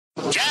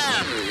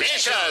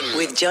Mission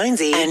with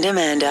Jonesy and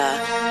Amanda.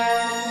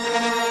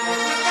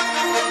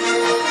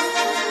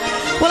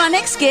 Well, our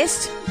next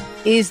guest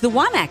is the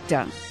one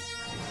actor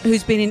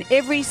who's been in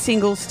every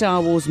single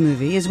Star Wars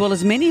movie, as well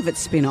as many of its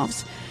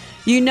spin-offs.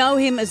 You know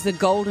him as the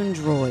Golden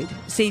Droid,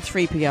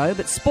 C-3PO,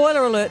 but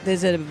spoiler alert,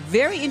 there's a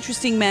very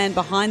interesting man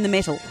behind the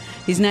metal.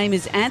 His name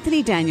is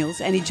Anthony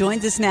Daniels, and he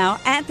joins us now.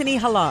 Anthony,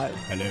 hello.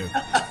 Hello.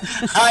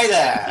 Hi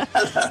there.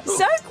 Hello.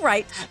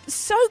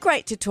 So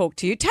great to talk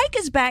to you. Take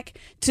us back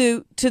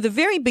to the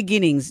very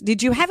beginnings.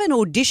 Did you have an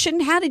audition?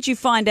 How did you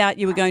find out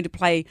you were going to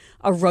play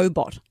a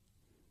robot?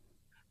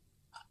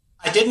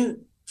 I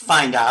didn't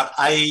find out.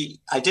 I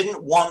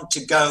didn't want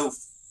to go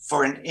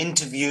for an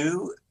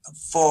interview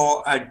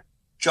for a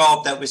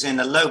job that was in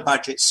a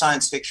low-budget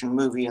science fiction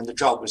movie, and the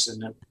job was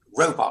in a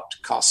robot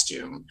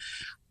costume.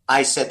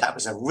 I said that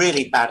was a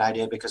really bad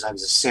idea because I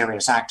was a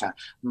serious actor.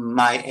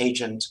 My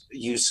agent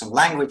used some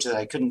language that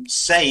I couldn't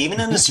say, even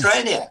in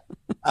Australia.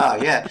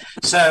 Oh, yeah.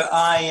 So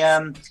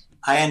I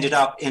ended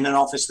up in an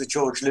office with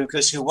George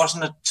Lucas, who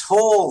wasn't at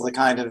all the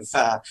kind of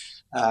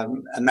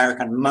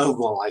American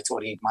mogul I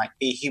thought he might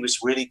be. He was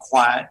really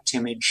quiet,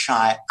 timid,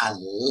 shy, and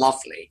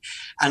lovely.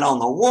 And on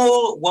the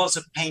wall was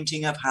a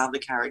painting of how the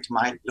character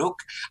might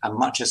look. And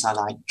much as I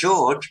like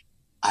George,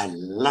 I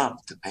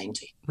loved the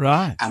painting.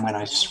 Right. And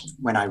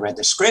when I read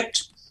the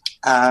script,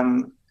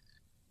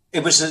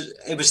 it was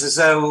as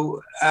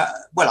though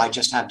I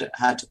just had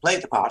to play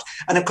the part.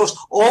 And of course,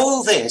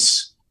 all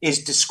this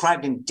is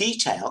described in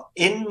detail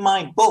in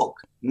my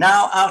book,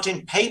 now out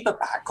in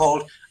paperback,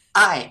 called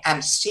 "I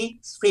Am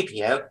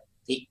C-3PO: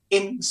 The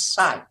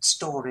Inside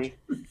Story."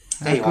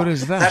 There you How good are.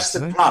 is that? That's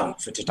the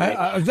plug for today.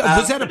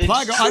 Was that a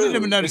plug? I didn't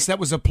even notice that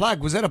was a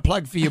plug. Was that a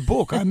plug for your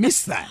book? I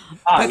missed that.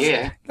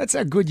 Yeah. That's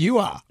how good you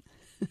are.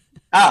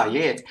 Oh,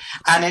 yeah.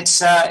 And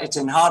it's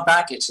in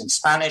hardback, it's in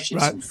Spanish,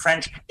 it's in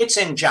French, it's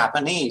in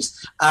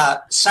Japanese.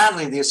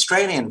 Sadly, the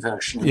Australian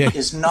version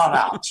is not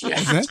out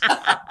yet.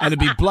 And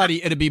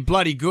it'd be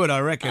bloody good, I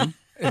reckon,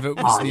 if it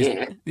was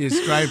the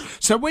Australian.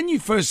 So when you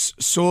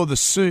first saw the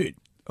suit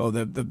or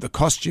the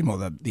costume or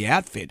the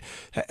outfit,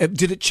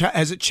 did it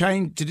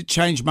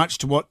change much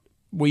to what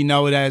we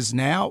know it as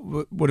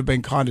now? Would have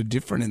been kind of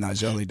different in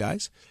those early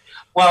days?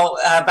 Well,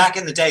 back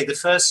in the day, the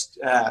first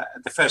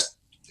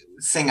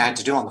thing I had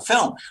to do on the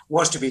film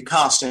was to be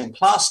cast in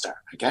plaster.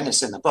 Again,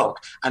 it's in the book.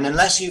 And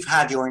unless you've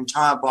had your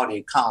entire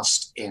body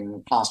cast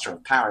in plaster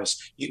of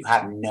Paris, you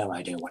have no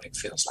idea what it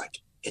feels like.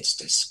 It's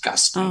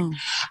disgusting.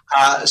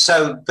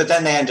 But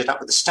then they ended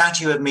up with a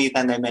statue of me.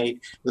 Then they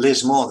made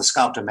Liz Moore, the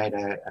sculptor, made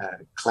a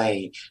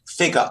clay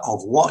figure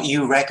of what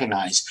you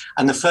recognize.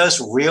 And the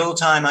first real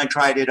time I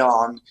tried it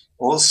on,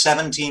 all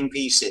 17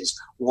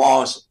 pieces,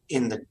 was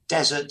in the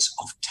deserts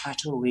of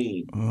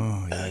Tatooine.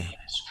 Oh, yeah.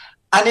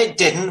 And it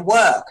didn't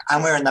work.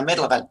 And we're in the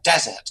middle of a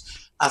desert,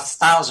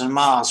 1,000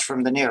 miles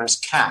from the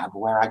nearest cab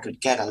where I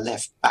could get a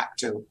lift back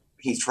to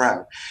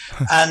Heathrow.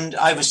 And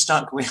I was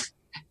stuck with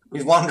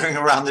wandering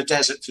around the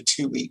desert for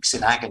 2 weeks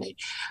in agony,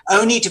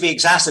 only to be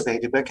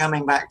exacerbated by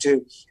coming back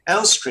to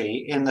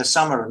Elstree in the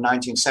summer of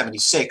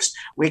 1976,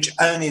 which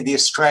only the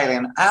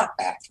Australian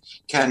outback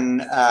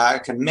can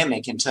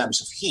mimic in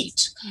terms of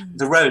heat.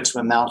 The roads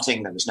were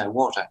melting, there was no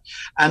water.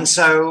 And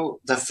so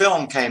the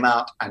film came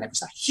out and it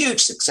was a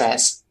huge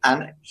success.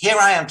 And here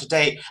I am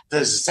today,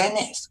 the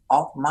zenith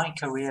of my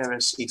career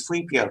as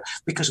C-3PO,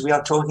 because we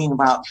are talking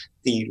about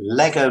the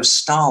Lego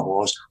Star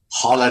Wars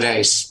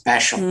Holiday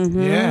Special.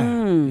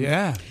 Mm-hmm.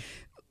 Yeah.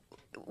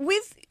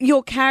 With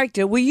your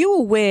character, were you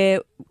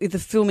aware with the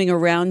filming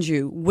around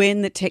you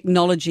when the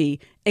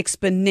technology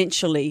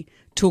exponentially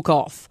took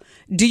off?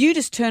 Do you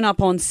just turn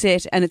up on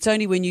set and it's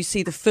only when you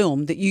see the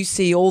film that you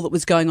see all that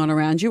was going on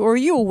around you? Or are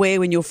you aware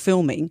when you're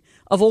filming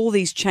of all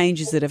these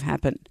changes that have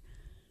happened?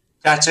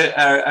 That's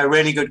a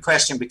really good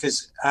question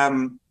because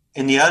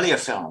in the earlier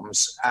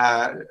films,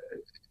 and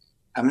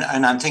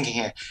I'm thinking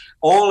here,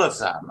 all of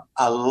them,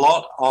 a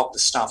lot of the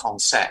stuff on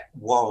set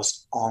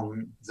was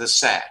on the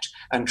set,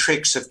 and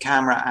tricks of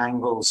camera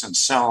angles and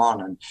so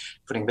on, and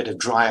putting a bit of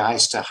dry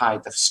ice to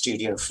hide the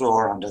studio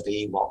floor under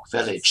the Ewok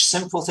village,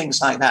 simple things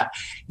like that.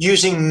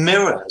 Using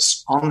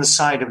mirrors on the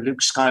side of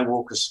Luke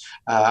Skywalker's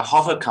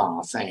hover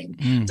car thing,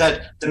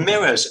 that the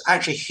mirrors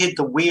actually hid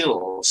the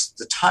wheels,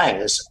 the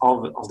tires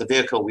of the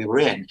vehicle we were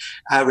in,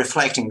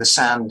 reflecting the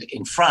sand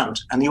in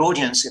front, and the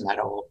audience in that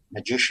old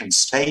magician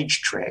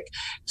stage trick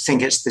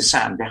think it's the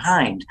sand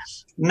behind.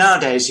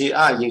 Nowadays, you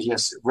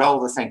just roll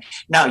the thing.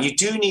 Now, you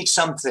do need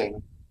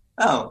something,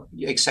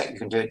 except you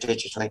can do it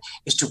digitally,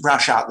 is to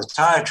brush out the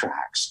tire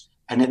tracks.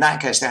 And in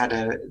that case, they had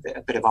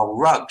a bit of a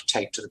rug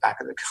taped to the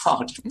back of the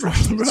car to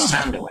brush the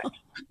sand away.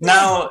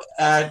 Now,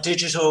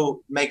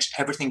 digital makes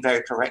everything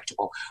very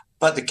correctable.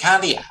 But the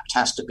caveat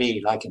has to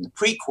be, like in the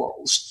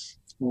prequels,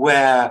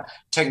 where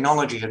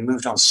technology had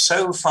moved on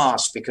so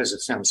fast because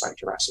of films like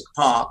Jurassic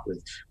Park,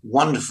 with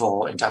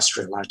wonderful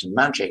industrial light and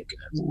magic,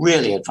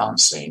 really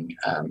advancing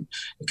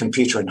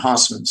computer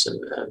enhancements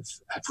of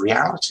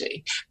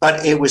reality.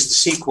 But it was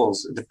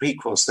the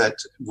prequels that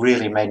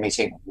really made me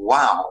think,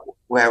 wow,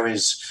 where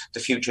is the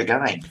future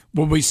going?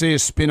 Will we see a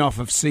spin-off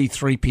of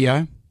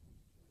C-3PO?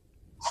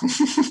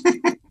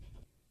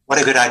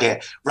 What a good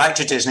idea. Write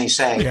to Disney,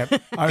 say,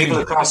 people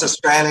across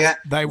Australia,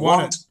 they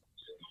want it.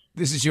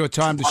 This is your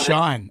time to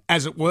shine,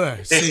 as it were.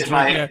 This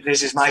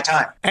is my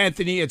time.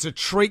 Anthony, it's a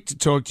treat to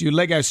talk to you.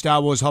 Lego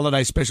Star Wars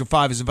Holiday Special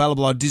 5 is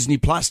available on Disney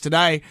Plus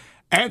today.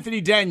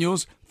 Anthony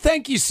Daniels,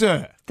 thank you,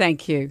 sir.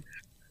 Thank you.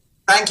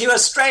 Thank you,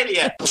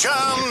 Australia.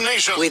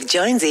 With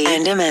Jonesy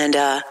and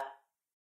Amanda.